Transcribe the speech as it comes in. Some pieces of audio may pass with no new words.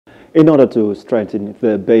In order to strengthen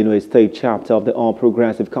the Benue State chapter of the All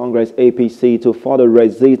Progressive Congress APC to further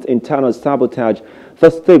resist internal sabotage, the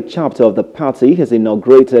state chapter of the party has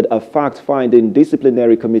inaugurated a fact-finding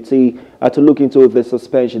disciplinary committee to look into the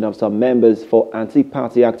suspension of some members for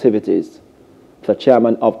anti-party activities. The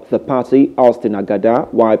chairman of the party, Austin Agada,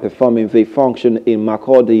 while performing the function in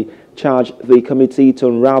Makurdi, charged the committee to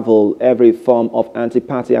unravel every form of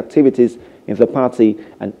anti-party activities in the party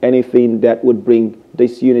and anything that would bring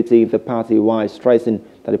disunity in the party, while stressing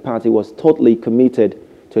that the party was totally committed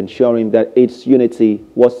to ensuring that its unity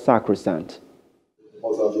was sacrosanct.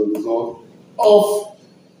 Was as a result of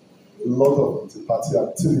a lot of anti-party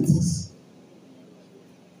activities.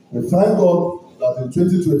 We thank God that in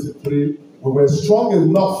 2023 we were strong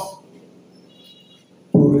enough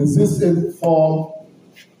to resist any form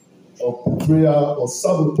of betrayal or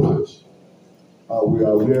sabotage, and we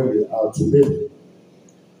are where we are today.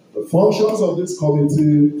 The functions of this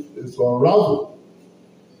committee is to unravel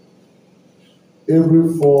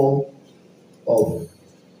every form of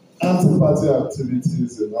anti-party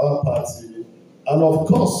activities in our party, and of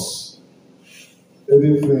course,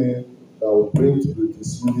 anything that will bring to the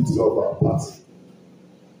disunity of our party.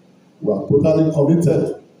 We are totally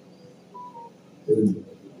committed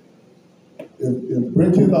in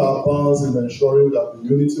breaking our bounds, in ensuring that the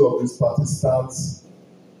unity of this party stands,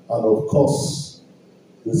 and of course,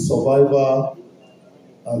 the survivor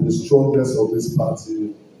and the strongest of this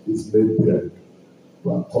party is made clear.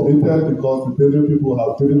 We are committed because the Benue people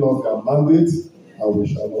have given us their mandate, and we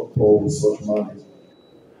shall not toy with such mandate.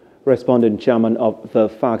 Responding chairman of the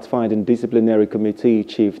fact-finding disciplinary committee,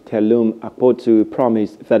 Chief Telum Akpotu,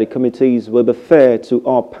 promised that the committees will be fair to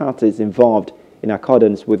all parties involved in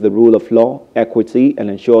accordance with the rule of law, equity,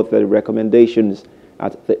 and ensure that the recommendations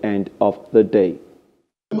at the end of the day.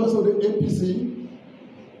 Members of the APC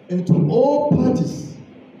and to all parties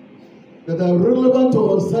that are relevant to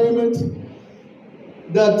our assignment,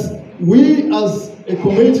 that we as a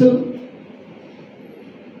committee,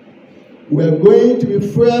 we are going to be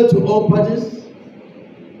fair to all parties.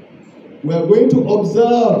 We are going to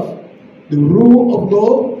observe the rule of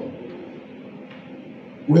law.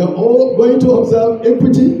 We are all going to observe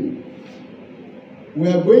equity. We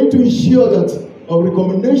are going to ensure that our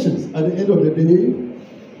recommendations at the end of the day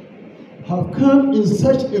have come in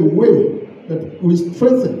such a way that we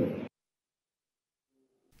strengthen.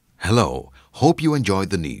 Hello, hope you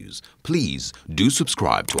enjoyed the news. Please do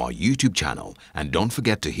subscribe to our YouTube channel and don't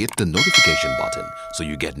forget to hit the notification button so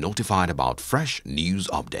you get notified about fresh news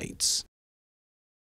updates.